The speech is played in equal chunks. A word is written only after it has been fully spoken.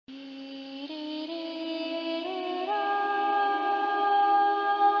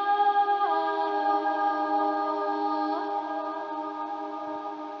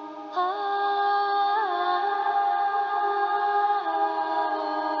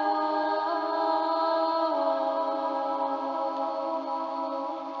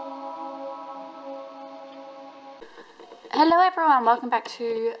Hello everyone, welcome back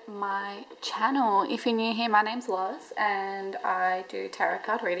to my channel. If you're new here, my name's Loz and I do tarot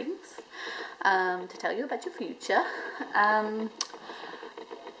card readings to tell you about your future.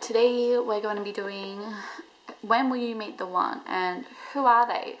 Today we're going to be doing when will you meet the one, and who are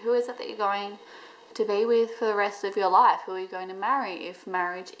they? Who is it that you're going to be with for the rest of your life? Who are you going to marry if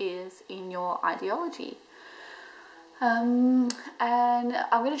marriage is in your ideology? And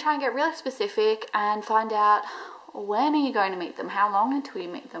I'm going to try and get really specific and find out when are you going to meet them, how long until you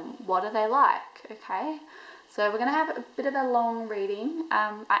meet them, what are they like, okay? So we're going to have a bit of a long reading.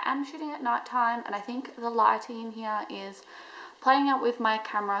 I am shooting at night time and I think the lighting in here is playing out with my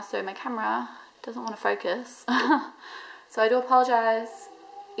camera, so my camera doesn't want to focus. So I do apologize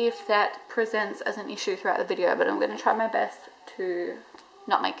if that presents as an issue throughout the video, but I'm going to try my best to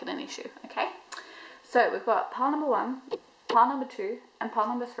not make it an issue, okay? So we've got pile number 1, pile number 2, and pile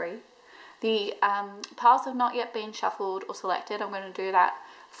number 3. The piles have not yet been shuffled or selected. I'm going to do that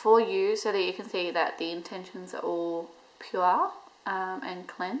for you so that you can see that the intentions are all pure and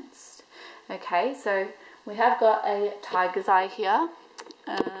cleansed. Okay, so we have got a tiger's eye here.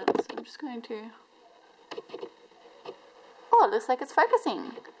 So I'm just going to... Oh, it looks like it's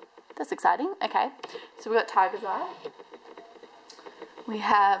focusing. That's exciting. Okay, so we've got tiger's eye. We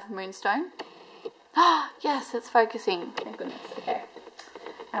have moonstone. Ah, yes, it's focusing. Thank goodness. Okay.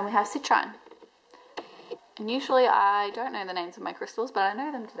 And we have citrine. And usually I don't know the names of my crystals, but I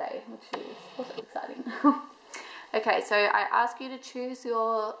know them today, which is also exciting. Okay, so I ask you to choose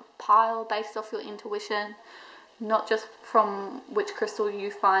your pile based off your intuition, not just from which crystal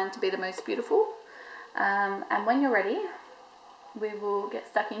you find to be the most beautiful. And when you're ready, we will get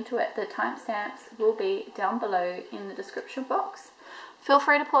stuck into it. The timestamps will be down below in the description box. Feel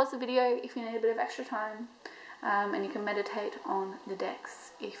free to pause the video if you need a bit of extra time, and you can meditate on the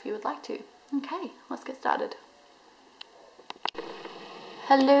decks if you would like to. Okay, let's get started.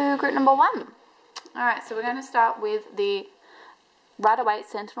 Hello, group number 1. Alright, so we're going to start with the Rider-Waite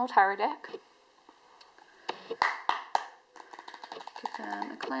Sentinel Tarot deck. Give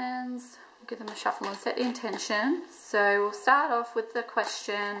them a cleanse, give them a shuffle and set the intention. So we'll start off with the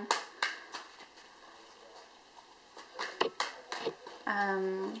question...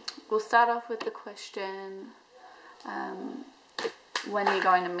 we'll start off with the question, when are you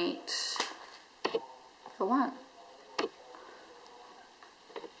going to meet the one?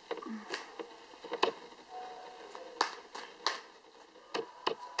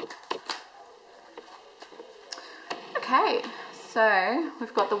 Okay, so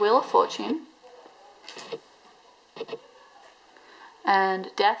we've got the Wheel of Fortune and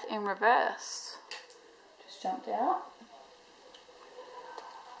Death in Reverse. Just jumped out.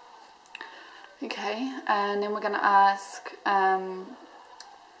 Okay, and then we're going to ask,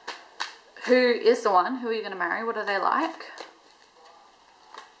 who is the one? Who are you going to marry? What are they like?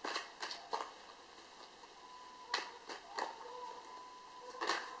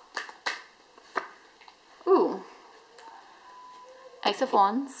 Ooh. Ace of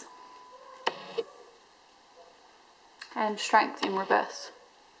Wands. And Strength in Reverse.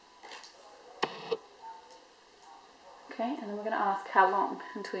 Okay, and then we're going to ask how long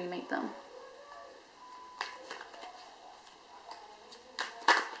until you meet them.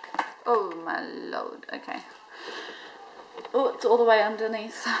 Oh my lord, okay. Oh, it's all the way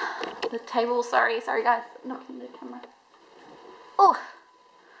underneath the table. Sorry guys, knocking the camera. Oh,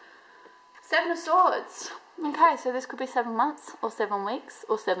 7 of Swords. Okay, so this could be 7 months, or 7 weeks,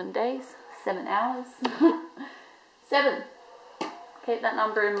 or 7 days, 7 hours. 7. Keep that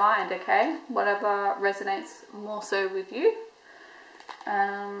number in mind, okay? Whatever resonates more so with you.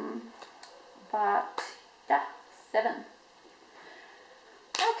 But yeah, 7.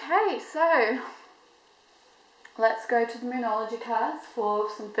 Okay, so let's go to the Moonology cards for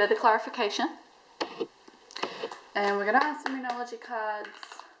some further clarification. And we're going to ask the Moonology cards,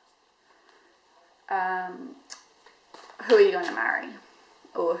 who are you going to marry?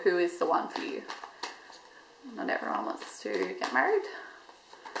 Or who is the one for you? Not everyone wants to get married,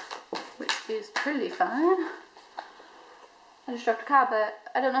 which is totally fine. I just dropped a card, but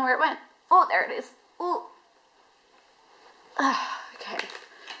I don't know where it went. Oh, there it is. Oh. Okay.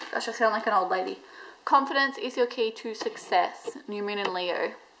 Gosh, I sound like an old lady. Confidence is your key to success. New Moon in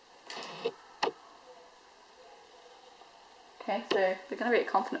Leo. Okay, so they're going to be a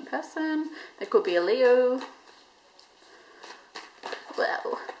confident person. They could be a Leo.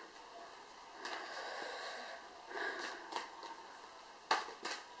 Wow.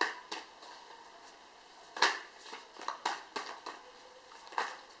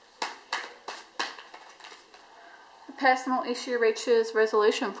 Personal issue reaches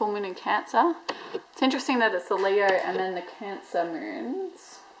resolution. Full moon in Cancer. It's It's interesting that it's the Leo and then the Cancer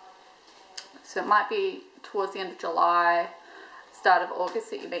moons. So it might be towards the end of July, start of August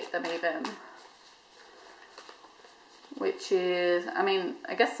that you meet them even. Which is, I mean,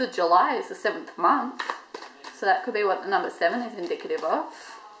 I guess the July is the 7th month. So that could be what the number 7 is indicative of.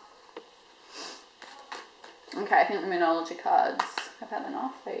 Okay, I think the Moonology cards have had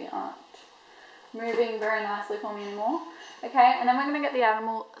enough. They aren't moving very nicely for me anymore. Okay, and then we're going to get the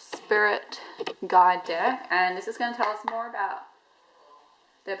Animal Spirit Guide deck. And this is going to tell us more about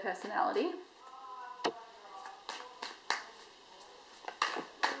their personality.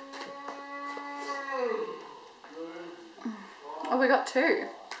 Oh, we got 2.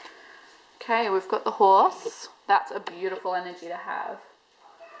 Okay, we've got the Horse. That's a beautiful energy to have.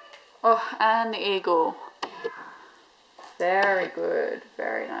 Oh, and the Eagle. Very good.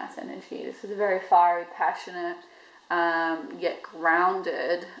 Very nice energy. This is a very fiery, passionate, yet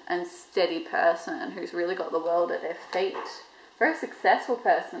grounded and steady person who's really got the world at their feet. Very successful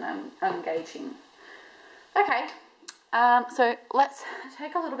person, I'm gauging. Okay, so let's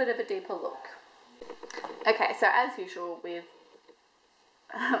take a little bit of a deeper look. Okay, so as usual with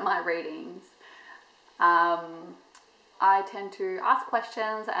my readings, I tend to ask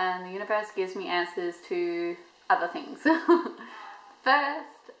questions and the universe gives me answers to other things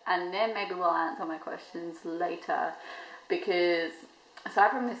first, and then maybe we'll answer my questions later, because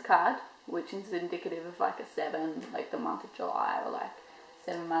aside from this card, which is indicative of like a 7, like the month of July, or like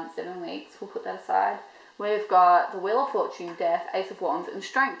 7 months, 7 weeks, we'll put that aside. We've got the Wheel of Fortune, Death, Ace of Wands, and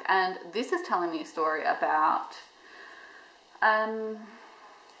Strength, and this is telling me a story about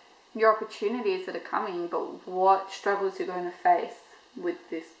your opportunities that are coming, but what struggles you're going to face with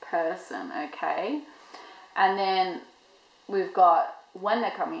this person, okay? And then we've got when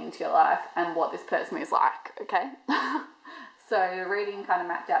they're coming into your life and what this person is like, okay? So the reading kind of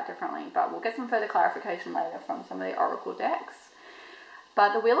mapped out differently, but we'll get some further clarification later from some of the Oracle decks.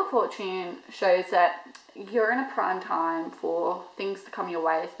 But the Wheel of Fortune shows that you're in a prime time for things to come your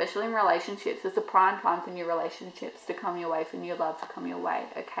way, especially in relationships. It's a prime time for new relationships to come your way, for new love to come your way,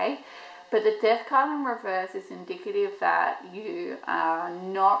 okay? But the Death card in reverse is indicative that you are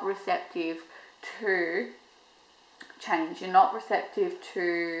not receptive to change. You're not receptive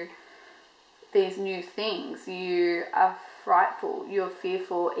to these new things. You are frightful. You're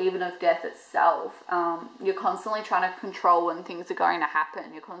fearful even of death itself. You're constantly trying to control when things are going to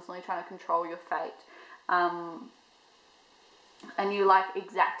happen. You're constantly trying to control your fate. And you like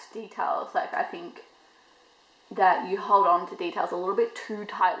exact details. Like, I think that you hold on to details a little bit too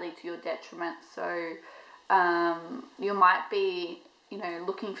tightly to your detriment. So you might be, you know,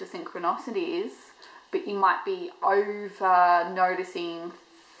 looking for synchronicities, but you might be over noticing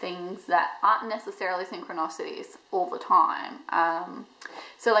things that aren't necessarily synchronicities all the time.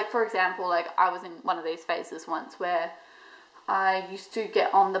 So like, for example, like I was in one of these phases once where I used to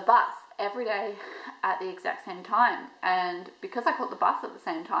get on the bus every day at the exact same time, and because I caught the bus at the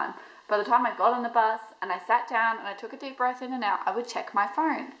same time, by the time I got on the bus and I sat down and I took a deep breath in and out, I would check my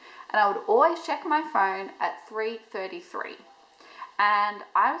phone, and I would always check my phone at 3:33, and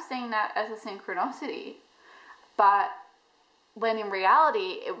I was seeing that as a synchronicity, but when in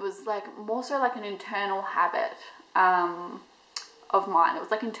reality it was like more so like an internal habit of mine. It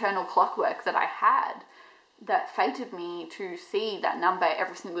was like internal clockwork that I had that fated me to see that number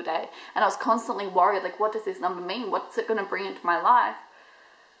every single day, and I was constantly worried, like, what does this number mean? What's it going to bring into my life?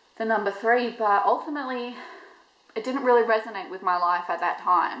 The number 3, but ultimately it didn't really resonate with my life at that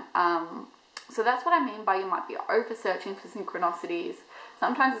time. So that's what I mean by you might be over searching for synchronicities.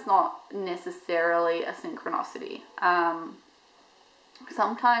 Sometimes it's not necessarily a synchronicity.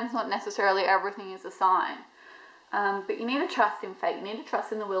 Sometimes not necessarily everything is a sign. But you need to trust in fate. You need to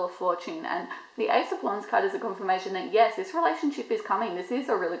trust in the Wheel of Fortune. And the Ace of Wands card is a confirmation that, yes, this relationship is coming. This is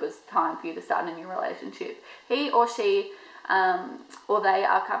a really good time for you to start a new relationship. He or she or they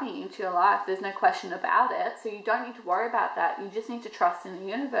are coming into your life. There's no question about it. So you don't need to worry about that. You just need to trust in the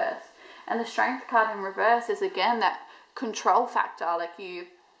universe. And the Strength card in reverse is, again, that control factor. Like, you,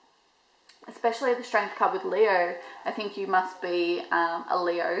 especially the Strength card with Leo, I think you must be a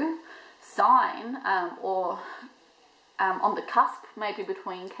Leo sign, or on the cusp, maybe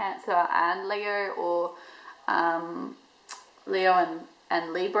between Cancer and Leo, or Leo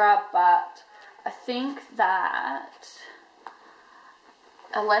and Libra. But I think that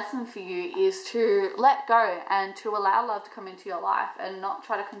a lesson for you is to let go and to allow love to come into your life and not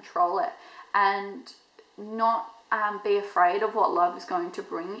try to control it, and not be afraid of what love is going to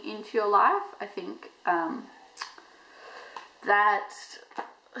bring into your life. I think that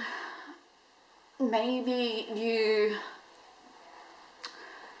maybe you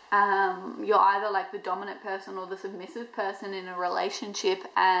you're either like the dominant person or the submissive person in a relationship,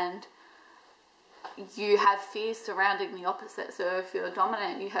 and you have fears surrounding the opposite. So if you're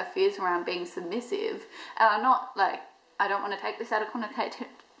dominant, you have fears around being submissive. And I'm not like, I don't want to take this out of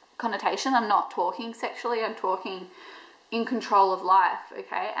connotation. I'm not talking sexually. I'm talking in control of life,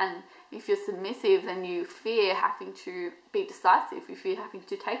 okay? And if you're submissive, then you fear having to be decisive. You fear having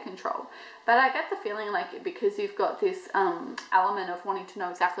to take control. But I get the feeling like because you've got this element of wanting to know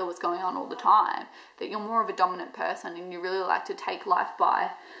exactly what's going on all the time, that you're more of a dominant person and you really like to take life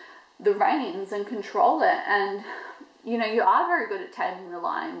by the reins and control it. And you know, you are very good at taming the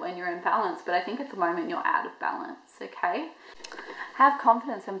lion when you're in balance, but I think at the moment you're out of balance, okay? Have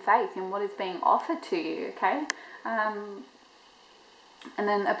confidence and faith in what is being offered to you, okay? And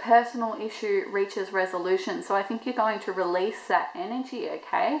then a personal issue reaches resolution. So I think you're going to release that energy,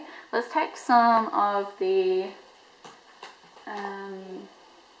 okay? Let's take some of the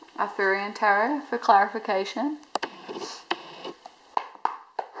Arthurian Tarot for clarification.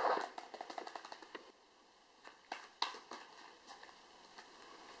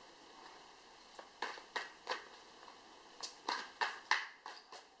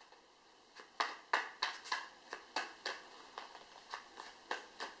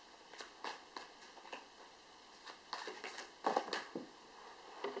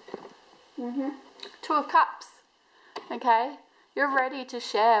 Two of Cups, okay? You're ready to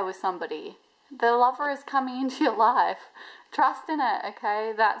share with somebody. The lover is coming into your life. Trust in it,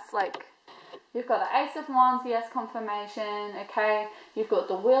 okay? That's like, you've got the Ace of Wands, yes, confirmation, okay? You've got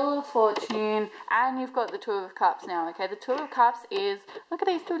the Wheel of Fortune, and you've got the Two of Cups now, okay? The Two of Cups is, look at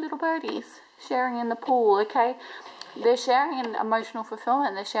these two little birdies sharing in the pool, okay? They're sharing in emotional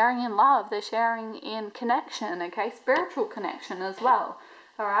fulfillment. They're sharing in love. They're sharing in connection, okay? Spiritual connection as well.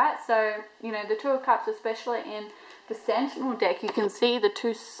 All right, so, you know, the Two of Cups, especially in the Sentinel deck, you can see the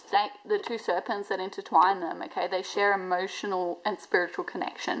two serpents that intertwine them, okay? They share emotional and spiritual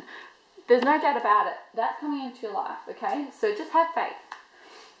connection. There's no doubt about it. That's coming into your life, okay? So just have faith.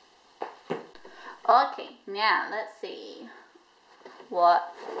 Okay, now let's see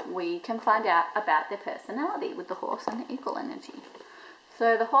what we can find out about their personality with the Horse and the Eagle energy.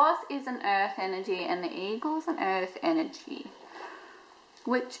 So the Horse is an earth energy and the Eagle is an earth energy,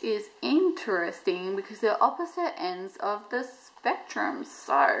 which is interesting because they're opposite ends of the spectrum.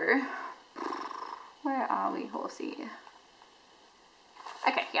 So, where are we, Horsey?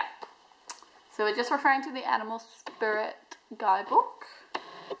 Okay, yeah. So we're just referring to the Animal Spirit guidebook.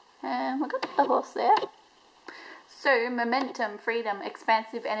 And we've got the horse there. So, momentum, freedom,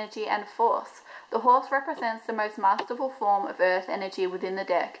 expansive energy, and force. The horse represents the most masterful form of earth energy within the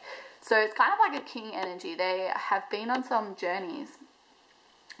deck. So it's kind of like a king energy. They have been on some journeys,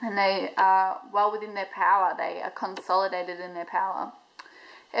 and they are well within their power. They are consolidated in their power.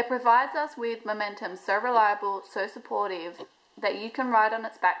 It provides us with momentum, so reliable, so supportive, that you can ride on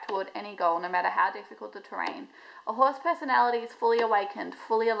its back toward any goal, no matter how difficult the terrain. A horse personality is fully awakened,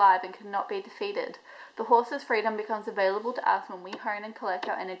 fully alive, and cannot be defeated. The horse's freedom becomes available to us when we hone and collect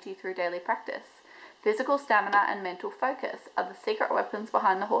our energy through daily practice. Physical stamina and mental focus are the secret weapons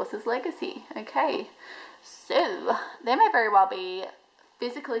behind the horse's legacy. Okay, so they may very well be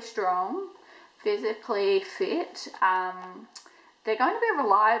physically strong, physically fit, they're going to be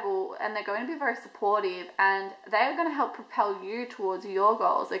reliable, and they're going to be very supportive, and they're going to help propel you towards your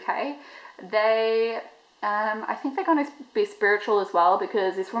goals, okay? I think they're going to be spiritual as well,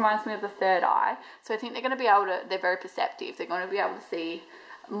 because this reminds me of the third eye. So I think they're going to be able to, they're very perceptive. They're going to be able to see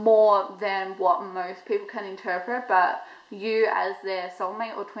more than what most people can interpret, but you as their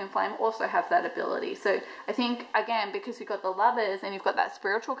soulmate or twin flame also have that ability. So I think, again, because you've got the Lovers and you've got that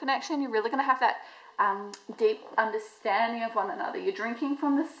spiritual connection, you're really going to have that deep understanding of one another. You're drinking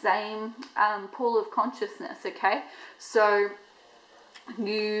from the same pool of consciousness, okay? So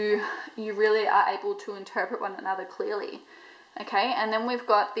you really are able to interpret one another clearly, okay? And then we've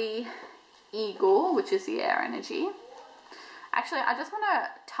got the Eagle, which is the air energy. Actually, I just want to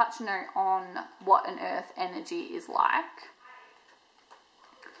touch note on what an earth energy is like.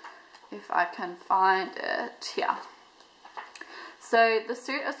 If I can find it here. So, the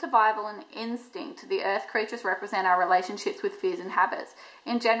suit of survival and instinct, the earth creatures represent our relationships with fears and habits.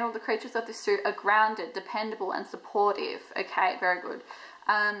 In general, the creatures of the suit are grounded, dependable, and supportive. Okay, very good.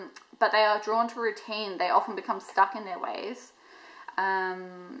 But they are drawn to routine. They often become stuck in their ways.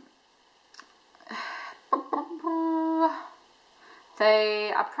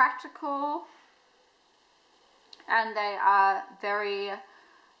 They are practical, and they are very,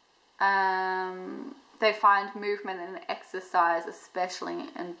 they find movement and exercise especially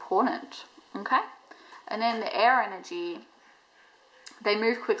important, okay? And then the air energy, They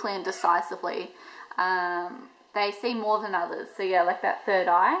move quickly and decisively. They see more than others. So yeah, like that third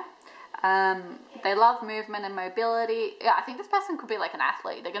eye. They love movement and mobility. Yeah, I think this person could be like an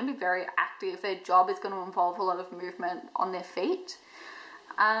athlete. They're going to be very active. Their job is going to involve a lot of movement on their feet.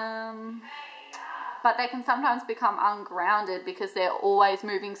 But they can sometimes become ungrounded because they're always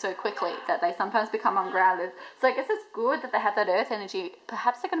moving so quickly that they sometimes become ungrounded. So I guess it's good that they have that earth energy.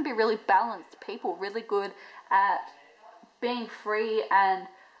 Perhaps they're going to be really balanced people, really good at being free and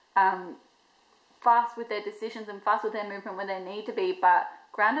fast with their decisions and fast with their movement when they need to be, but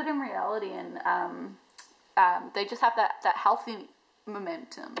grounded in reality, and they just have that healthy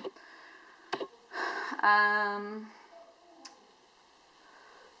momentum.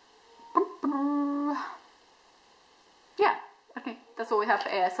 Yeah, okay, that's all we have for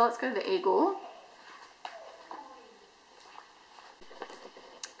air. So let's go to the eagle.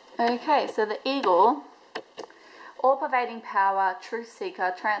 Okay, so the eagle, all-pervading power, truth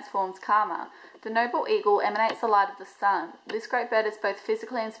seeker, transforms karma. The noble eagle emanates the light of the sun. This great bird is both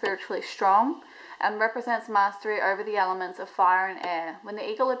physically and spiritually strong and represents mastery over the elements of fire and air. When the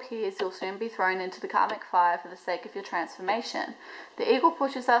eagle appears, you'll soon be thrown into the karmic fire for the sake of your transformation. The eagle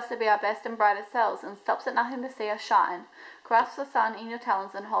pushes us to be our best and brightest selves and stops at nothing to see us shine. Grasp the sun in your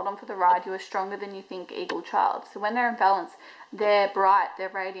talons and hold on for the ride. You are stronger than you think, eagle child. So when they're in balance, they're bright, they're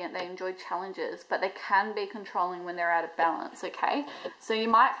radiant, they enjoy challenges, but they can be controlling when they're out of balance, okay? So you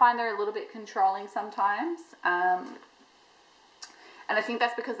might find they're a little bit controlling sometimes. And I think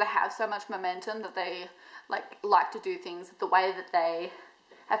that's because they have so much momentum that they like to do things the way that they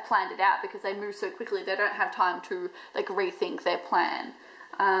have planned it out, because they move so quickly they don't have time to like rethink their plan.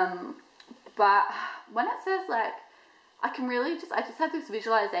 But when it says like, I just have this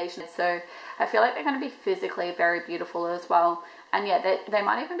visualization, so I feel like they're going to be physically very beautiful as well. And yeah, they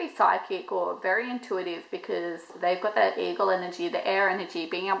might even be psychic or very intuitive, because they've got that eagle energy, the air energy,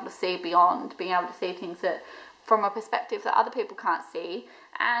 being able to see beyond, being able to see things that from a perspective that other people can't see,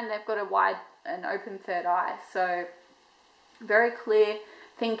 and they've got a wide and open third eye. So very clear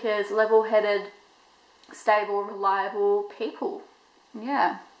thinkers, level-headed, stable, reliable people.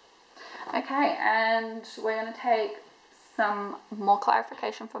 Yeah. Okay, and we're going to take some more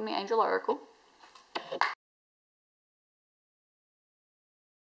clarification from the Angel Oracle.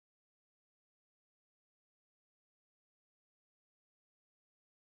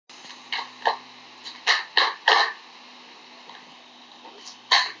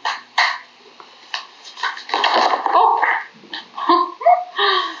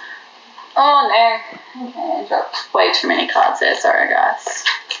 Oh no. Okay, I dropped way too many cards there. Sorry, guys.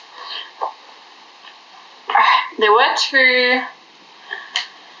 There were two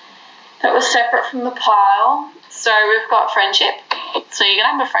that were separate from the pile. So we've got friendship. So you're going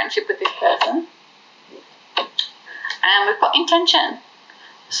to have a friendship with this person. And we've got intention.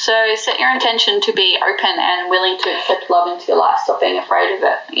 So set your intention to be open and willing to accept love into your life. Stop being afraid of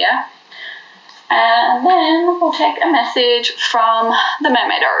it, yeah? And then we'll take a message from the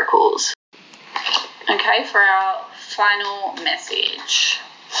Mermaid Oracles. Okay, for our final message.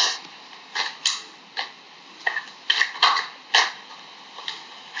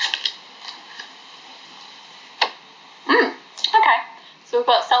 Okay, so we've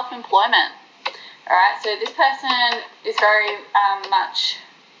got self-employment. Alright, so this person is very much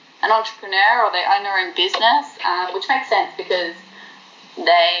an entrepreneur, or they own their own business, which makes sense because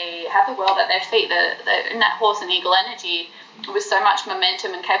they have the world at their feet. They're in that horse and eagle energy with so much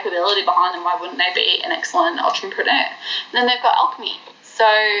momentum and capability behind them. Why wouldn't they be an excellent entrepreneur? And then they've got alchemy. So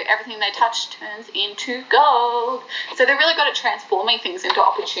everything they touch turns into gold. So they're really good at transforming things into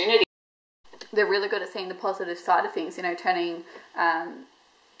opportunity. They're really good at seeing the positive side of things, you know, turning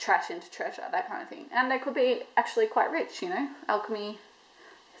trash into treasure, that kind of thing. And they could be actually quite rich, you know. Alchemy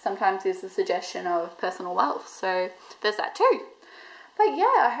sometimes is the suggestion of personal wealth. So there's that too. But yeah,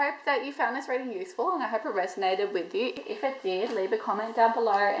 I hope that you found this reading useful, and I hope it resonated with you. If it did, leave a comment down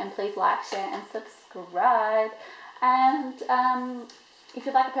below, and please like, share and subscribe. And if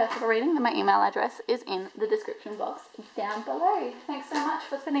you'd like a personal reading, then my email address is in the description box down below. Thanks so much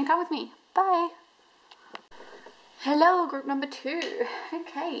for spending time with me. Bye. Hello, group number 2.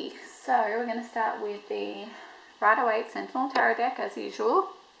 Okay, so we're going to start with the Rider-Waite Sentinel Tarot deck as usual.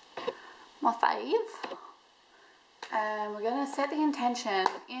 My fave. And we're going to set the intention.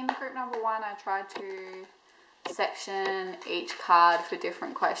 In group number 1, I tried to section each card for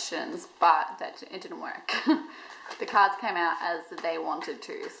different questions, but it didn't work. The cards came out as they wanted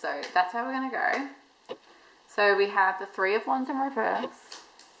to, so that's how we're going to go. So we have the 3 of Wands in reverse,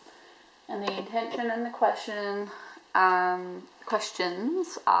 and the intention and the questions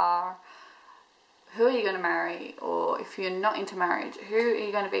are, who are you going to marry? Or if you're not into marriage, who are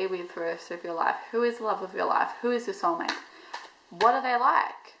you going to be with for the rest of your life? Who is the love of your life? Who is your soulmate? What are they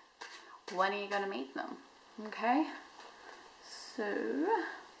like? When are you going to meet them? Okay, so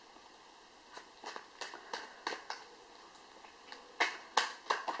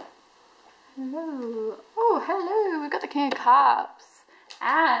hello. Oh, hello. We've got the King of Cups.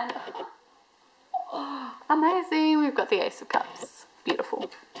 And oh, amazing. We've got the Ace of Cups. Beautiful.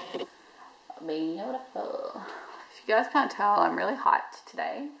 Beautiful. If you guys can't tell, I'm really hyped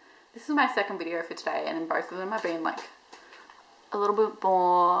today. This is my second video for today, and in both of them I've been like a little bit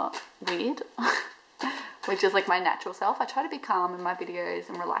more weird, which is like my natural self. I try to be calm in my videos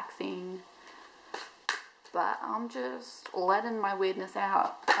and relaxing, but I'm just letting my weirdness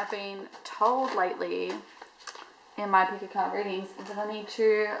out. I've been told lately in my pick a card readings that I need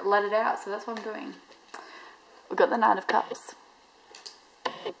to let it out, so that's what I'm doing. We've got the Knight of Cups.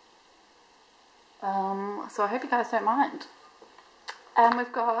 So I hope you guys don't mind. And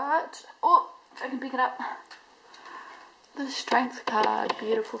we've got, oh, if I can pick it up, the Strength card.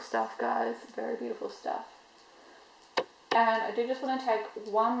 Beautiful stuff, guys. Very beautiful stuff. And I do just want to take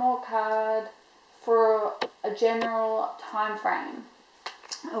one more card for a general time frame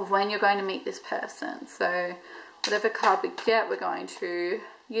of when you're going to meet this person. So whatever card we get, we're going to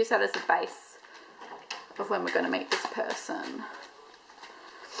use that as a base of when we're going to meet this person.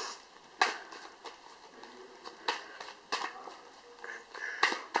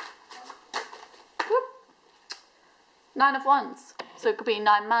 Nine of Wands. So it could be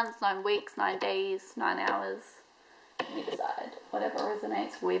 9 months, 9 weeks, 9 days, 9 hours. You decide whatever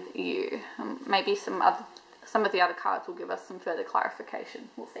resonates with you. Maybe some of the other cards will give us some further clarification.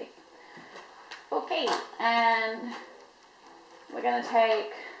 We'll see. Okay, and we're going to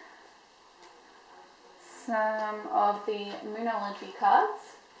take some of the Moonology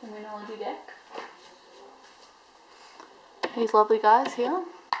cards, the Moonology deck. These lovely guys here.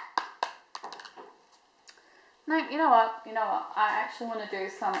 No, you know what? I actually want to do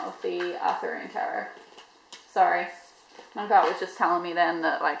some of the Arthurian Tarot. Sorry. My gut was just telling me then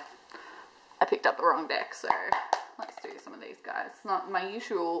that, like, I picked up the wrong deck, so let's do some of these guys. It's not my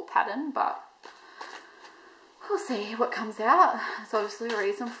usual pattern, but we'll see what comes out. There's obviously a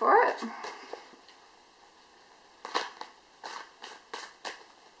reason for it.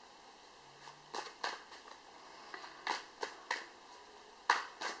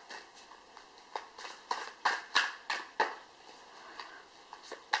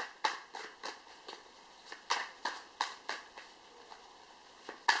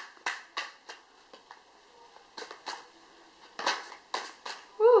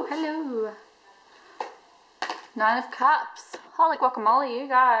 Hello. Nine of Cups. Holy guacamole, you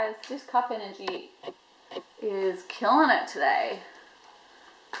guys. This cup energy is killing it today.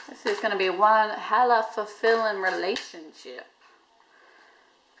 This is going to be one hella fulfilling relationship.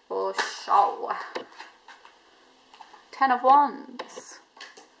 For sure. 10 of Wands.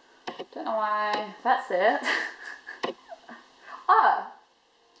 Don't know why that's it. Oh.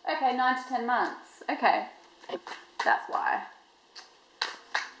 Okay, 9 to 10 months. Okay. That's why.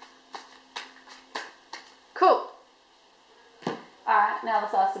 Cool. Alright, now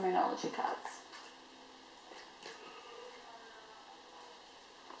let's ask the Moonology cards.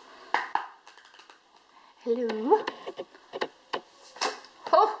 Hello.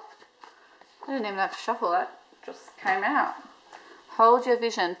 Oh, I didn't even have to shuffle that. It just came out. Hold your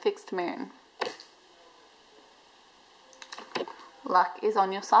vision, fixed moon. Luck is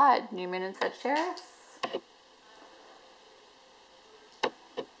on your side. New moon in Sagittarius.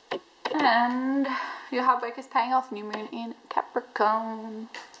 And your hard work is paying off. New moon in Capricorn.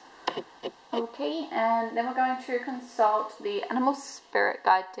 Okay, and then we're going to consult the Animal Spirit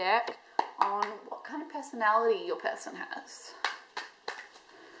Guide deck on what kind of personality your person has.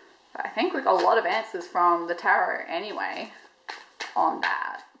 I think we got a lot of answers from the tarot anyway on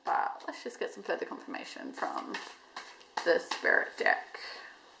that, but let's just get some further confirmation from the Spirit deck.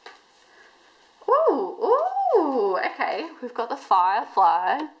 Ooh, okay, we've got the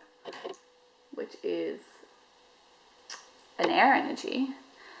Firefly, which is an air energy,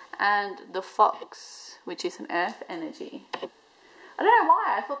 and the Fox, which is an earth energy. I don't know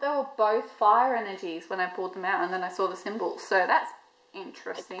why, I thought they were both fire energies when I pulled them out and then I saw the symbols, so that's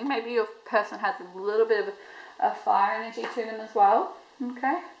interesting. Maybe your person has a little bit of a fire energy to them as well.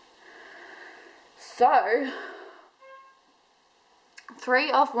 Okay, so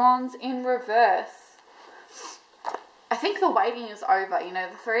 3 of Wands in reverse. I think the waiting is over. You know,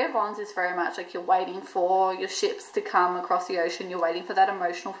 the 3 of Wands is very much like you're waiting for your ships to come across the ocean. You're waiting for that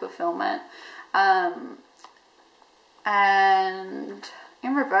emotional fulfillment. And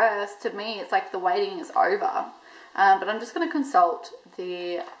in reverse, to me, it's like the waiting is over. But I'm just going to consult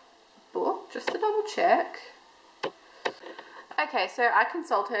the book just to double check. Okay, so I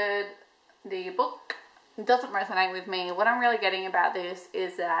consulted the book. It doesn't resonate with me. What I'm really getting about this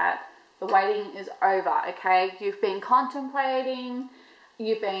is that the waiting is over, okay? You've been contemplating,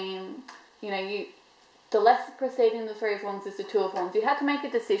 you've been, the less preceding the Three of Wands is the Two of Wands. You had to make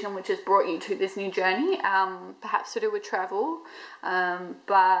a decision which has brought you to this new journey, perhaps to do with travel,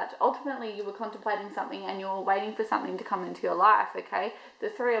 but ultimately you were contemplating something and you were waiting for something to come into your life, okay? The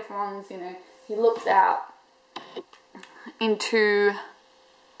Three of Wands, he looks out into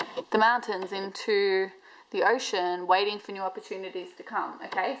the mountains, into the ocean, waiting for new opportunities to come,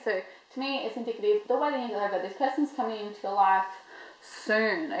 okay? So to me, it's indicative the waiting is over. This person's coming into your life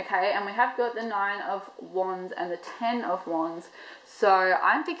soon, okay? And we have got the Nine of Wands and the Ten of Wands. So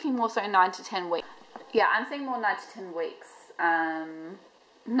I'm thinking more so 9 to 10 weeks. Yeah, I'm seeing more 9 to 10 weeks. 9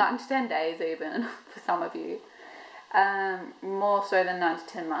 to 10 days even, for some of you. More so than 9 to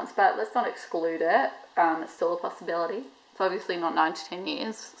 10 months. But let's not exclude it. It's still a possibility. It's obviously not 9 to 10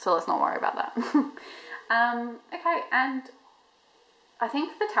 years, so let's not worry about that. Okay, and I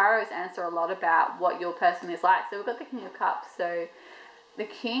think the tarots answer a lot about what your person is like. So we've got the King of Cups. So the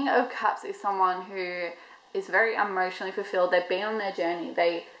King of Cups is someone who is very emotionally fulfilled. They've been on their journey.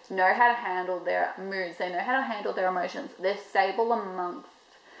 They know how to handle their moods. They know how to handle their emotions. They're stable amongst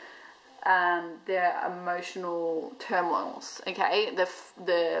their emotional turmoils, okay?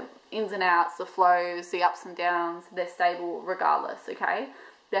 The ins and outs, the flows, the ups and downs, they're stable regardless, okay?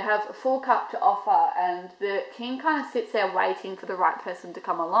 They have a full cup to offer, and the king kind of sits there waiting for the right person to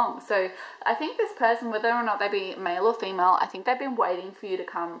come along. So I think this person, whether or not they be male or female, I think they've been waiting for you to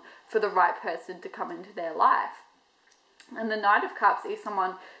come, for the right person to come into their life. And the Knight of Cups is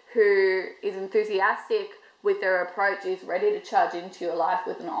someone who is enthusiastic with their approach, is ready to charge into your life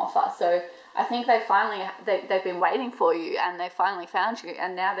with an offer. So I think they've been waiting for you, and they finally found you,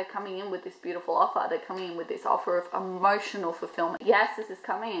 and now they're coming in with this beautiful offer. They're coming in with this offer of emotional fulfillment. Yes, this is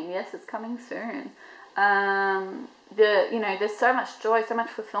coming, and yes, it's coming soon. There's so much joy, so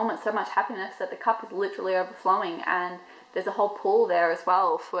much fulfillment, so much happiness that the cup is literally overflowing, and there's a whole pool there as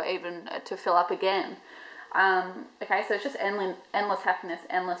well for even to fill up again. Okay, so it's just endless happiness,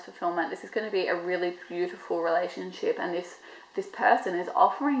 endless fulfillment. This is going to be a really beautiful relationship, and this person is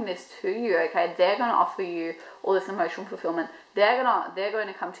offering this to you, okay? They're going to offer you all this emotional fulfillment. They're going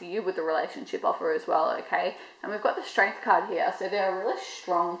to come to you with the relationship offer as well, okay? And we've got the Strength card here, so they're a really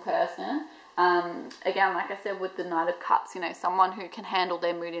strong person. Again, like I said, with the Knight of Cups, someone who can handle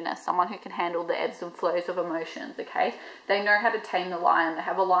their moodiness, someone who can handle the ebbs and flows of emotions, okay? They know how to tame the lion. They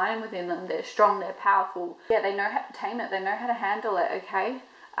have a lion within them. They're strong, they're powerful. Yeah, they know how to tame it. They know how to handle it, okay?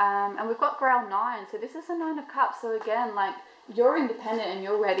 And we've got Grail 9. So this is the Nine of Cups. So again, like, you're independent and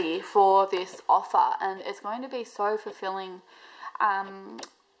you're ready for this offer, and it's going to be so fulfilling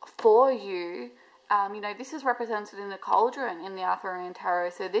for you. This is represented in the cauldron in the Arthurian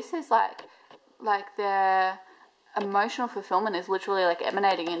Tarot. So this is like their emotional fulfillment is literally like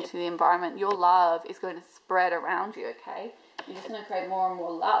emanating into the environment. Your love is going to spread around you, okay? You're just going to create more and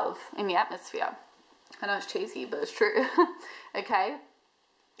more love in the atmosphere. I know it's cheesy, but it's true. Okay?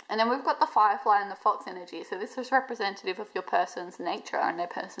 And then we've got the Firefly and the Fox energy. So this is representative of your person's nature and their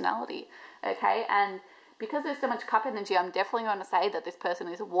personality, okay? And because there's so much cup energy, I'm definitely going to say that this person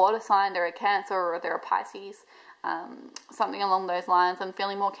is a water sign, they're a Cancer, or they're a Pisces, something along those lines. I'm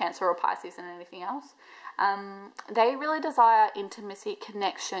feeling more Cancer or Pisces than anything else. They really desire intimacy,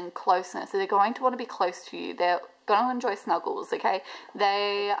 connection, closeness. So they're going to want to be close to you. They're going to enjoy snuggles, okay?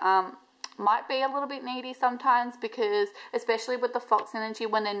 They might be a little bit needy sometimes, because especially with the Fox energy,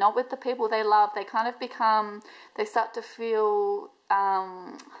 when they're not with the people they love, they kind of they start to feel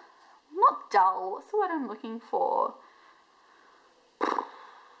not dull, what's the word I'm looking for?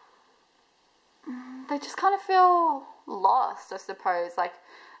 They just kind of feel lost, I suppose. Like,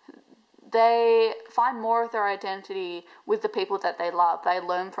 they find more of their identity with the people that they love. They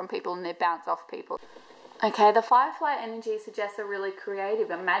learn from people and they bounce off people. Okay, the Firefly energy suggests a really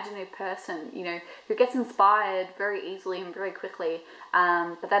creative, imaginative person, who gets inspired very easily and very quickly,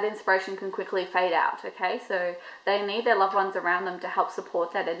 but that inspiration can quickly fade out, okay? So they need their loved ones around them to help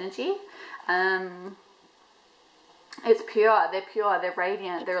support that energy. It's pure, they're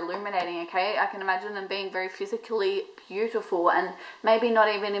radiant, they're illuminating, okay? I can imagine them being very physically beautiful, and maybe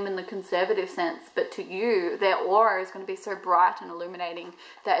not even in the conservative sense, but to you, their aura is going to be so bright and illuminating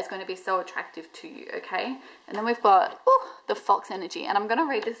that it's going to be so attractive to you, okay? And then we've got the Fox energy, and I'm going to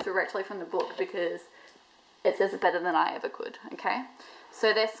read this directly from the book because it says it better than I ever could, okay?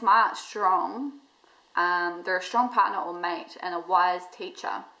 So they're smart, strong, They're a strong partner or mate and a wise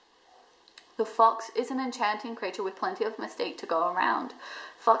teacher. The fox is an enchanting creature with plenty of mystique to go around.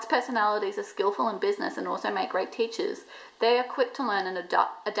 Fox personalities are skillful in business and also make great teachers. They are quick to learn and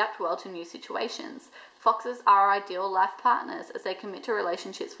adapt well to new situations. Foxes are ideal life partners as they commit to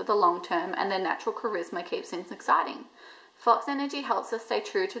relationships for the long term, and their natural charisma keeps things exciting. Fox energy helps us stay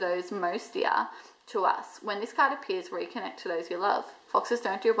true to those most dear to us. When this card appears, reconnect to those you love. Foxes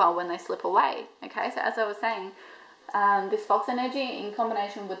don't do well when they slip away. Okay, so as I was saying, this fox energy in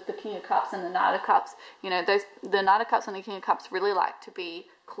combination with the King of Cups and the Knight of Cups, you know, the Knight of Cups and the King of Cups really like to be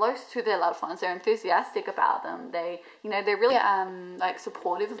close to their loved ones. They're enthusiastic about them. They, you know, they're really like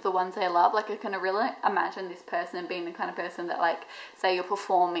supportive of the ones they love. Like I can really imagine this person being the kind of person that, like, say you're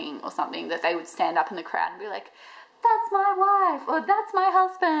performing or something, that they would stand up in the crowd and be like, that's my wife, or that's my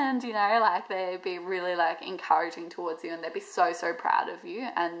husband, you know, like they'd be really like encouraging towards you, and they'd be so proud of you,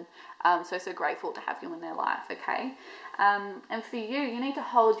 and so grateful to have you in their life. Okay, and for you, you need to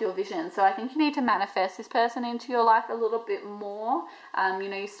hold your vision. So I think you need to manifest this person into your life a little bit more. You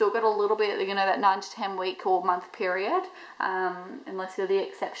know, you still got a little bit, you know, that 9 to 10 week or month period, unless you're the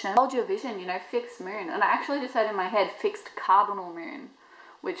exception. Hold your vision, you know, fixed moon, and I actually just had in my head fixed cardinal moon,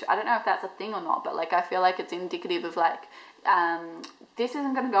 which I don't know if that's a thing or not, but like I feel like it's indicative of like this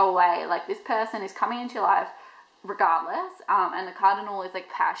isn't going to go away. Like this person is coming into your life regardless, and the cardinal is like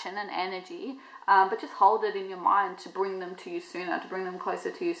passion and energy, but just hold it in your mind to bring them to you sooner, to bring them closer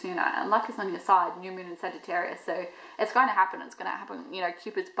to you sooner. And luck is on your side, new moon in Sagittarius, so it's going to happen. It's going to happen. You know,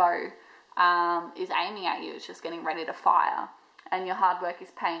 Cupid's bow is aiming at you. It's just getting ready to fire, and your hard work is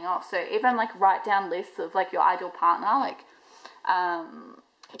paying off. So even like write down lists of like your ideal partner, like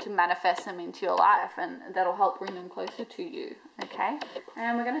to manifest them into your life, and that'll help bring them closer to you. Okay,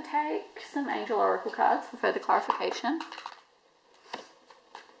 and we're going to take some angel oracle cards for further clarification.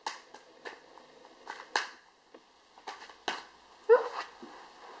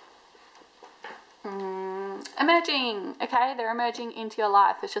 Emerging. Okay, they're emerging into your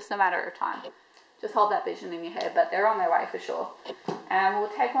life. It's just a matter of time. Just hold that vision in your head, but they're on their way for sure. And we'll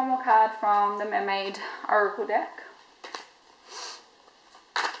take one more card from the Mermaid Oracle deck.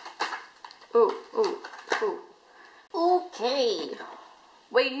 Ooh. Okay.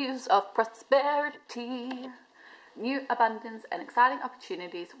 Waves of prosperity, new abundance, and exciting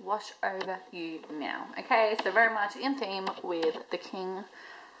opportunities wash over you now. Okay, so very much in theme with the King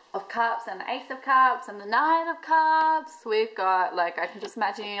of Cups and the Ace of Cups and the Knight of Cups. We've got, like, I can just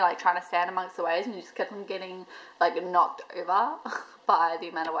imagine you like trying to stand amongst the waves, and you just kept on getting like knocked over by the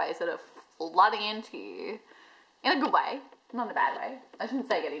amount of waves that are flooding into you in a good way, not in a bad way. I shouldn't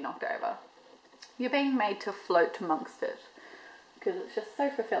say getting knocked over. You're being made to float amongst it because it's just so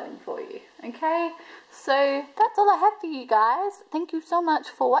fulfilling for you. Okay, so that's all I have for you guys. Thank you so much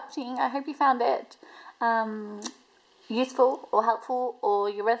for watching. I hope you found it useful or helpful, or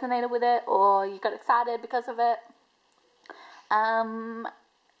you resonated with it, or you got excited because of it.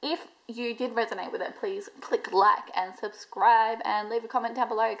 If you did resonate with it, please click like and subscribe and leave a comment down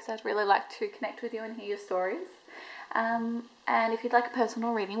below, because I'd really like to connect with you and hear your stories. And if you'd like a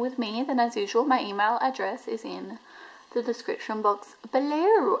personal reading with me, then as usual, my email address is in the description box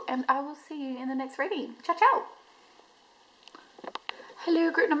below, and I will see you in the next reading. Ciao, ciao. Hello,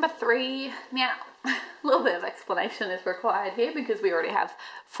 group number 3. Now, a little bit of explanation is required here because we already have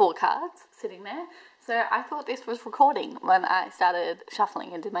 4 cards sitting there. So I thought this was recording when I started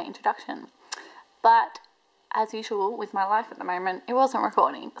shuffling and did my introduction. But as usual with my life at the moment, it wasn't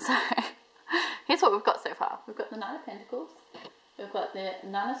recording. So here's what we've got so far. We've got the Knight of Pentacles, we've got the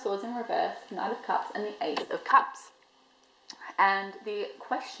Nine of Swords in reverse, Knight of Cups, and the Ace of Cups. And the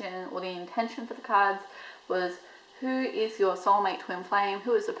question or the intention for the cards was, who is your soulmate twin flame?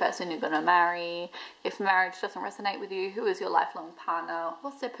 Who is the person you're going to marry? If marriage doesn't resonate with you, who is your lifelong partner?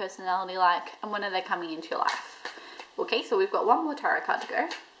 What's their personality like? And when are they coming into your life? Okay, so we've got one more tarot card to go.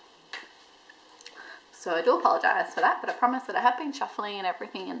 So I do apologize for that, but I promise that I have been shuffling and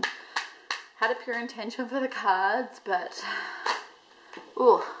everything and had a pure intention for the cards, but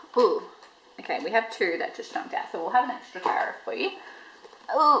ooh. Okay, we have 2 that just jumped out, so we'll have an extra tarot for you.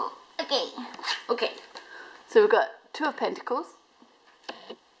 Oh, okay. So we've got 2 of Pentacles.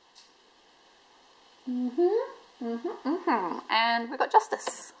 And we've got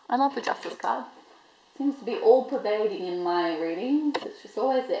Justice. I love the Justice card. Seems to be all pervading in my readings. It's just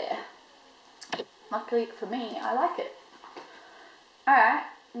always there. Luckily for me, I like it. Alright,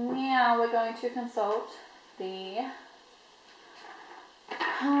 now we're going to consult the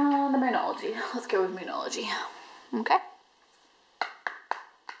Moonology. Let's go with Moonology. Okay.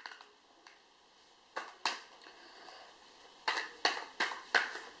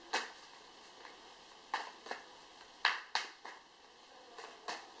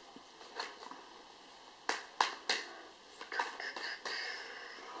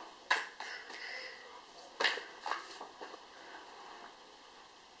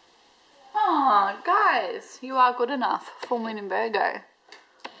 Aquarius. You are good enough. Full moon in Virgo.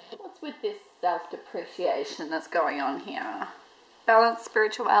 What's with this self-depreciation that's going on here? Balance,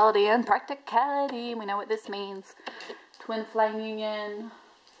 spirituality, and practicality. We know what this means. Twin flame union.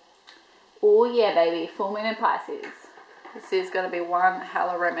 Oh yeah, baby. Full moon in Pisces. This is going to be one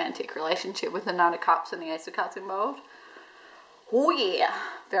hella romantic relationship with the Nine of Cups and the Ace of Cups involved. Oh yeah.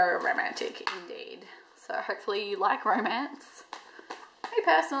 Very romantic indeed. So hopefully you like romance. Me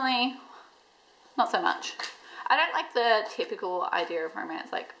personally, not so much. I don't like the typical idea of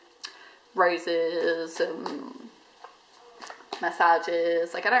romance, like roses and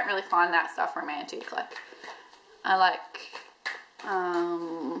massages. Like, I don't really find that stuff romantic. Like, I like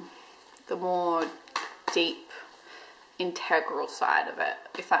the more deep, integral side of it,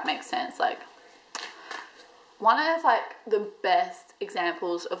 if that makes sense. Like, one of like the best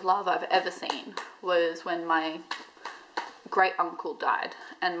examples of love I've ever seen was when my great uncle died,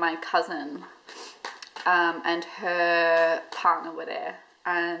 and my cousin and her partner were there,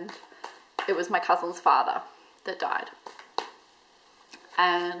 and it was my cousin's father that died,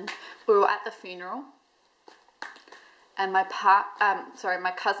 and we were at the funeral, and my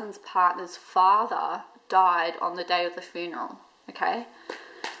cousin's partner's father died on the day of the funeral, okay?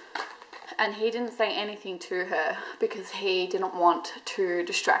 And he didn't say anything to her because he didn't want to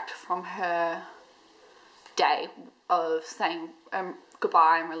distract from her day of saying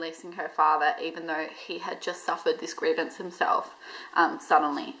goodbye and releasing her father, even though he had just suffered this grievance himself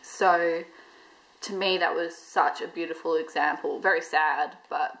suddenly. So to me, that was such a beautiful example, very sad,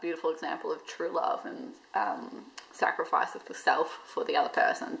 but beautiful example of true love and sacrifice of the self for the other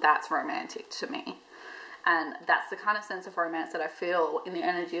person. That's romantic to me. And that's the kind of sense of romance that I feel in the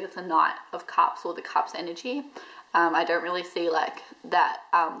energy of the Knight of Cups, or the Cups energy. I don't really see like that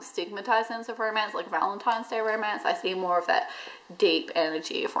stigmatized sense of romance, like Valentine's Day romance. I see more of that deep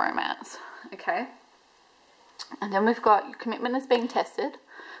energy of romance, okay? And then we've got your commitment is being tested,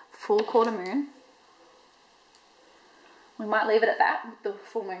 full quarter moon. We might leave it at that with the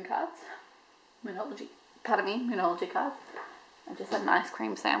full moon cards. Moonology cards. I just had an ice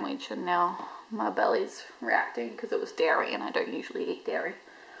cream sandwich and now my belly's reacting because it was dairy, and I don't usually eat dairy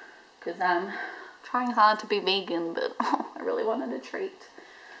because I'm trying hard to be vegan, but I really wanted a treat.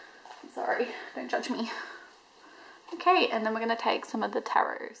 I'm sorry, don't judge me. Okay, and then we're going to take some of the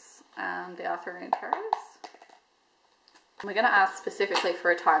tarots, the Arthurian tarots. We're going to ask specifically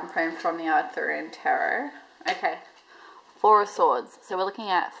for a time frame from the Arthurian tarot. Okay, Four of Swords. So we're looking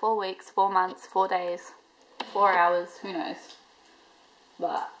at 4 weeks, 4 months, 4 days, 4 hours, who knows.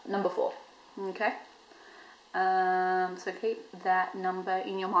 But number 4. Okay, so keep that number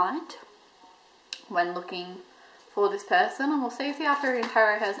in your mind when looking for this person, and we'll see if the Arthurian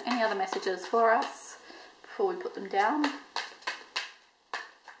Tarot has any other messages for us before we put them down.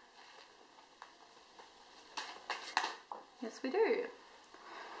 Yes, we do.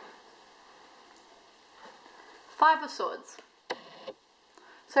 5 of Swords.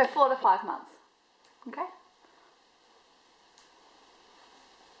 So 4 to 5 months. Okay.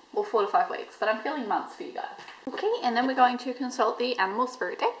 Or 4 to 5 weeks, but I'm feeling months for you guys. Okay, and then we're going to consult the Animal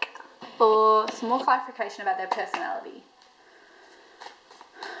Spirit deck for some more clarification about their personality.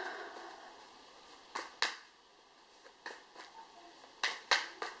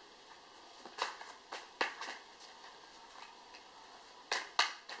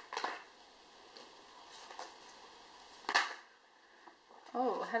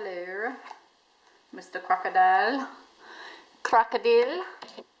 Oh, hello, Mr. Crocodile.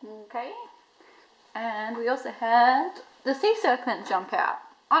 Okay, and we also had the sea serpent jump out.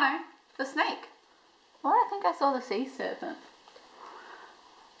 Oh no, the snake. Well, I think I saw the sea serpent.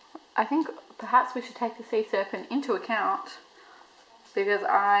 I think perhaps we should take the sea serpent into account, because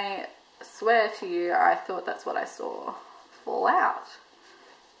I swear to you I thought that's what I saw fall out,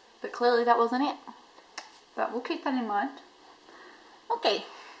 but clearly that wasn't it. But we'll keep that in mind. Okay,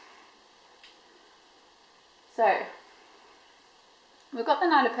 so we've got the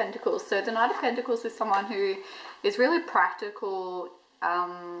Knight of Pentacles. So the Knight of Pentacles is someone who is really practical,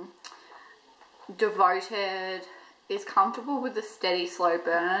 devoted, is comfortable with the steady, slow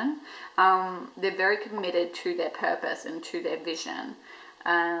burn. They're very committed to their purpose and to their vision.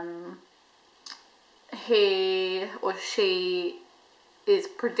 He or she is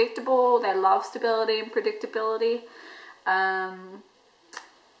predictable. They love stability and predictability.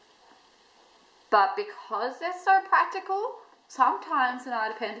 But because they're so practical, sometimes the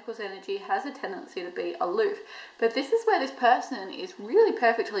Knight of Pentacles energy has a tendency to be aloof. But this is where this person is really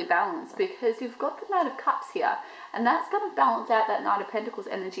perfectly balanced, because you've got the Knight of Cups here, and that's going to balance out that Knight of Pentacles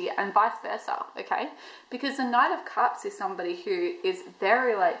energy, and vice versa, okay? Because the Knight of Cups is somebody who is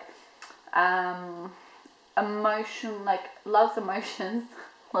very like like loves emotions,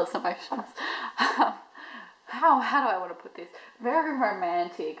 loves emotions. How do I want to put this? Very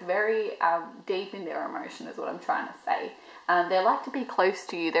romantic, very deep in their emotion is what I'm trying to say. They like to be close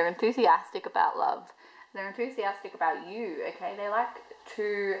to you. They're enthusiastic about love. They're enthusiastic about you, okay? They like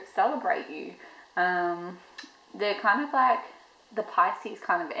to celebrate you. They're kind of like the Pisces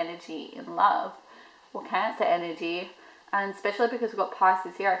kind of energy in love, or Cancer energy. And especially because we've got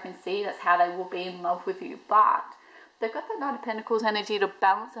Pisces here, I can see that's how they will be in love with you. But they've got the Knight of Pentacles energy to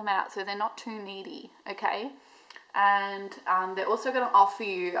balance them out so they're not too needy, okay? And they're also going to offer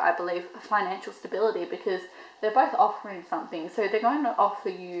you, I believe, financial stability, because they're both offering something. So they're going to offer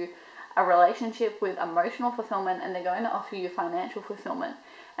you a relationship with emotional fulfillment, and they're going to offer you financial fulfillment.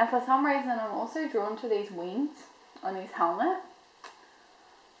 And for some reason, I'm also drawn to these wings on his helmet.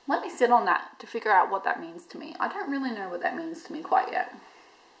 Let me sit on that to figure out what that means to me. I don't really know what that means to me quite yet.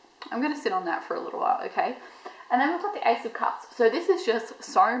 I'm going to sit on that for a little while, okay? And then we've got the Ace of Cups. So this is just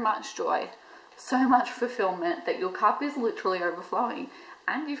so much joy, so much fulfillment that your cup is literally overflowing.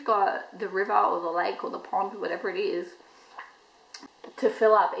 And you've got the river or the lake or the pond, whatever it is, to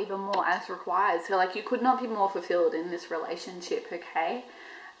fill up even more as required. So like you could not be more fulfilled in this relationship, okay?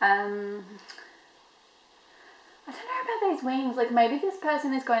 I don't know about these wings. Like maybe this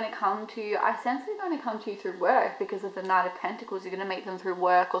person is going to come to you. I sense they're going to come to you through work because of the Knight of Pentacles. You're going to meet them through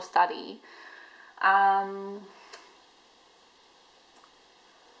work or study.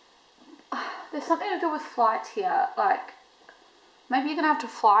 There's something to do with flight here. Like maybe you're going to have to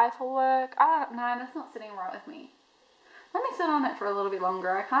fly for work. I don't know. That's not sitting right with me. Let me sit on it for a little bit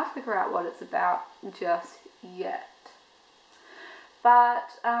longer. I can't figure out what it's about just yet. But,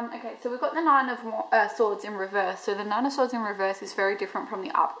 okay, so we've got the Nine of Swords in reverse. So the Nine of Swords in reverse is very different from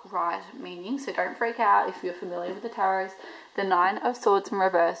the upright meaning. So don't freak out if you're familiar with the tarots. The Nine of Swords in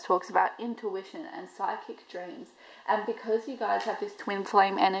reverse talks about intuition and psychic dreams. And because you guys have this twin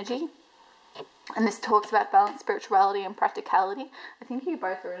flame energy, and this talks about balance, spirituality, and practicality, I think you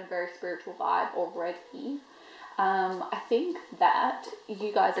both are in a very spiritual vibe already. I think that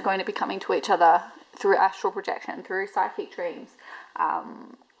you guys are going to be coming to each other through astral projection, through psychic dreams,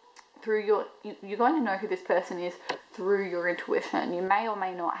 you're going to know who this person is through your intuition. You may or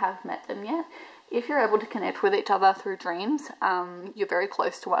may not have met them yet. If you're able to connect with each other through dreams, you're very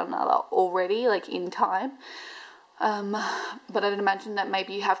close to one another already, like in time. But I'd imagine that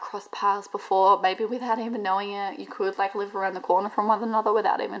maybe you have crossed paths before, maybe without even knowing it. You could like live around the corner from one another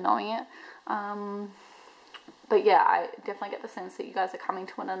without even knowing it. But yeah, I definitely get the sense that you guys are coming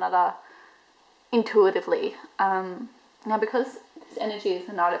to one another intuitively. Now, because this energy is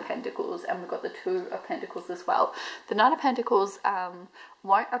the Knight of Pentacles, and we've got the Two of Pentacles as well, the Knight of Pentacles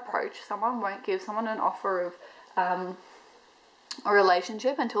won't approach someone, won't give someone an offer of a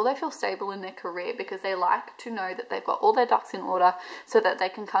relationship until they feel stable in their career, because they like to know that they've got all their ducks in order so that they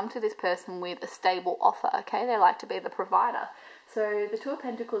can come to this person with a stable offer, okay? They like to be the provider. So the Two of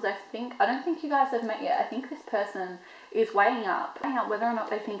Pentacles, I don't think you guys have met yet. I think this person is weighing up whether or not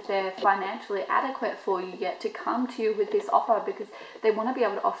they think they're financially adequate for you yet to come to you with this offer, because they want to be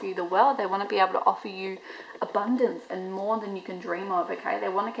able to offer you the world. They want to be able to offer you abundance and more than you can dream of, okay? They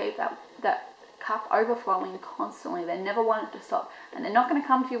want to keep that cup overflowing constantly. They never want it to stop. And they're not going to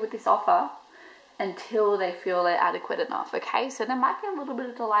come to you with this offer until they feel they're adequate enough, okay? So there might be a little bit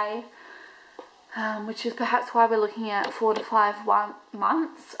of delay, which is perhaps why we're looking at 4 to 5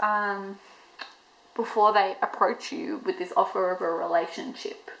 months before they approach you with this offer of a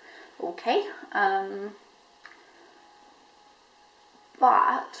relationship, okay?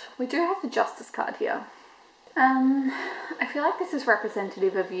 But we do have the Justice card here. I feel like this is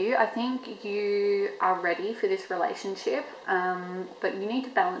representative of you. I think you are ready for this relationship, but you need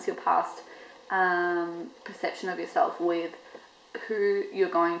to balance your past perception of yourself with who you're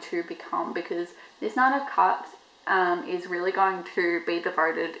going to become, because this Nine of Cups is really going to be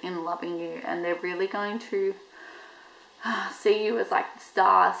devoted in loving you, and they're really going to see you as like the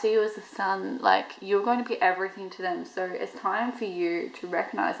star, see you as the sun. Like, you're going to be everything to them. So it's time for you to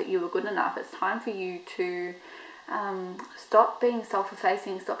recognize that you are good enough. It's time for you to stop being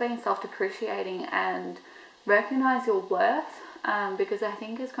self-effacing, stop being self-depreciating, and recognize your worth, because I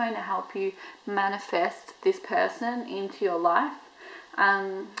think it's going to help you manifest this person into your life.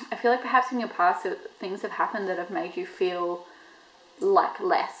 I feel like perhaps in your past things have happened that have made you feel like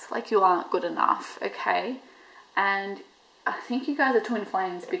less, like you aren't good enough, okay? And I think you guys are twin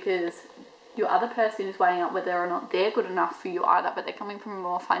flames, because your other person is weighing up whether or not they're good enough for you either, but they're coming from a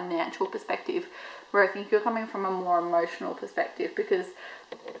more financial perspective, where I think you're coming from a more emotional perspective, because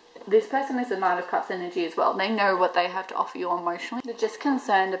this person is the Knight of Cups energy as well. They know what they have to offer you emotionally. They're just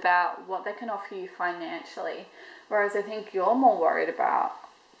concerned about what they can offer you financially. Whereas I think you're more worried about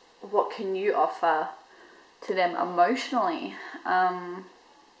what can you offer to them emotionally.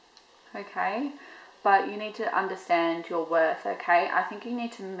 Okay, but you need to understand your worth. Okay, I think you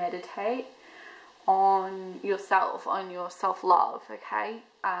need to meditate on yourself, on your self-love. Okay,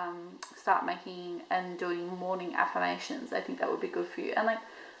 start making and doing morning affirmations. I think that would be good for you. And like,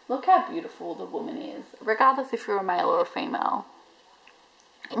 look how beautiful the woman is, regardless if you're a male or a female.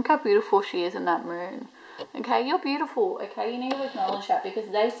 Look how beautiful she is in that moon. Okay, you're beautiful. Okay, you need to acknowledge that, because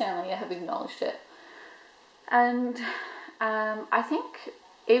they certainly have acknowledged it. And I think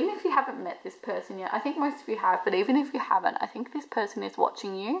even if you haven't met this person yet, I think most of you have, but even if you haven't, I think this person is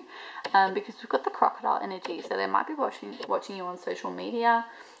watching you, because we've got the crocodile energy. So they might be watching you on social media,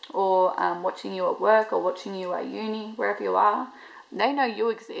 or watching you at work, or watching you at uni, wherever you are. They know you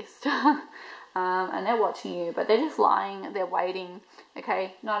exist. And they're watching you, but they're just lying, they're waiting.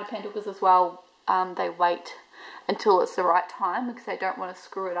 Okay, Knight of Pentacles as well. They wait until it's the right time, because they don't want to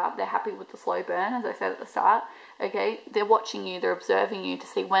screw it up. They're happy with the slow burn, as I said at the start. Okay, they're watching you, they're observing you to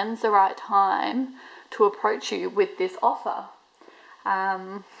see when's the right time to approach you with this offer. Okay,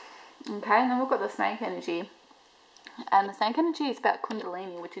 and then we've got the snake energy. And the snake energy is about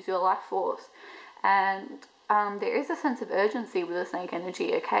Kundalini, which is your life force. And there is a sense of urgency with the snake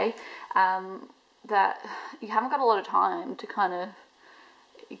energy, okay? That you haven't got a lot of time to kind of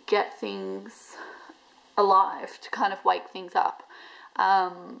get things alive, to kind of wake things up.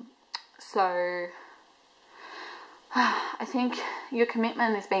 So I think your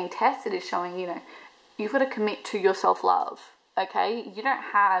commitment is being tested, is showing, you know, you've got to commit to your self-love, okay?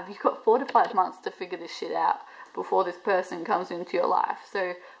 You've got 4 to 5 months to figure this shit out before this person comes into your life.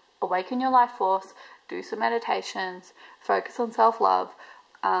 So awaken your life force, do some meditations, focus on self-love,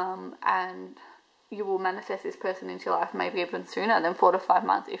 and you will manifest this person into your life maybe even sooner than 4 to 5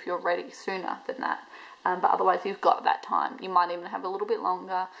 months, if you're ready sooner than that. But otherwise you've got that time. You might even have a little bit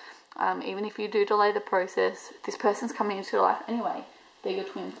longer. Even if you do delay the process, this person's coming into your life anyway. They're your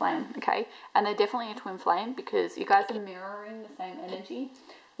twin flame, okay? And they're definitely a twin flame, because you guys are mirroring the same energy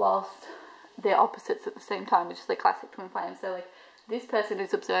whilst they're opposites at the same time, which is the classic twin flame. So like, this person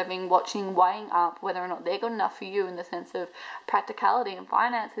is observing, watching, weighing up whether or not they're good enough for you in the sense of practicality and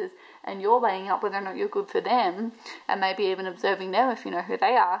finances, and you're weighing up whether or not you're good for them, and maybe even observing them if you know who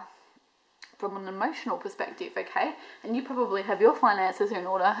they are from an emotional perspective, okay? And you probably have your finances in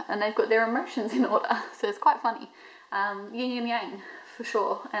order, and they've got their emotions in order. So it's quite funny. Yin and yang, for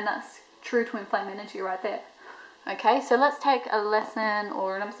sure. And that's true twin flame energy right there. Okay, so let's take a lesson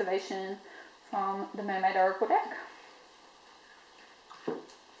or an observation from the Mermaid Oracle deck.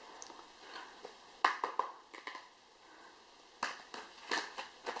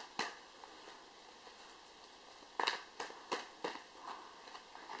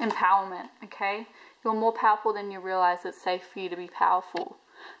 Empowerment, okay? You're more powerful than you realize. It's safe for you to be powerful.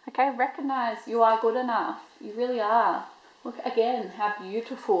 Okay, recognize you are good enough. You really are. Look again how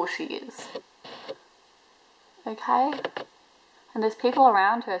beautiful she is. Okay? And there's people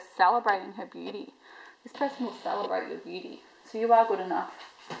around her celebrating her beauty. This person will celebrate your beauty. So you are good enough.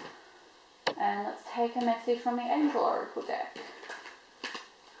 And let's take a message from the Angel Oracle deck.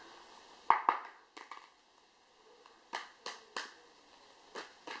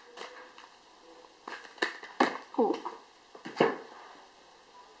 Ooh.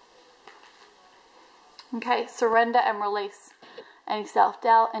 Okay, surrender and release any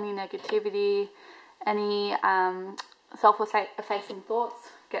self-doubt, any negativity, any self-effacing thoughts.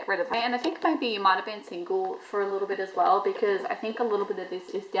 Get rid of it. And I think maybe you might have been single for a little bit as well, because I think a little bit of this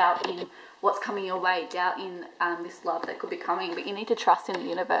is doubt in what's coming your way, doubt in this love that could be coming, but you need to trust in the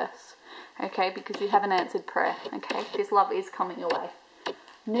universe, okay, because you have an answered prayer, okay? This love is coming your way.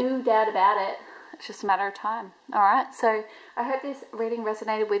 No doubt about it. It's just a matter of time. Alright, so I hope this reading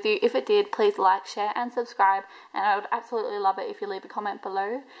resonated with you. If it did, please like, share and subscribe, and I would absolutely love it if you leave a comment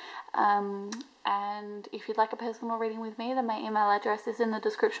below. And if you'd like a personal reading with me, then my email address is in the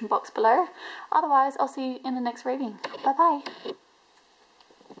description box below. Otherwise, I'll see you in the next reading. Bye bye.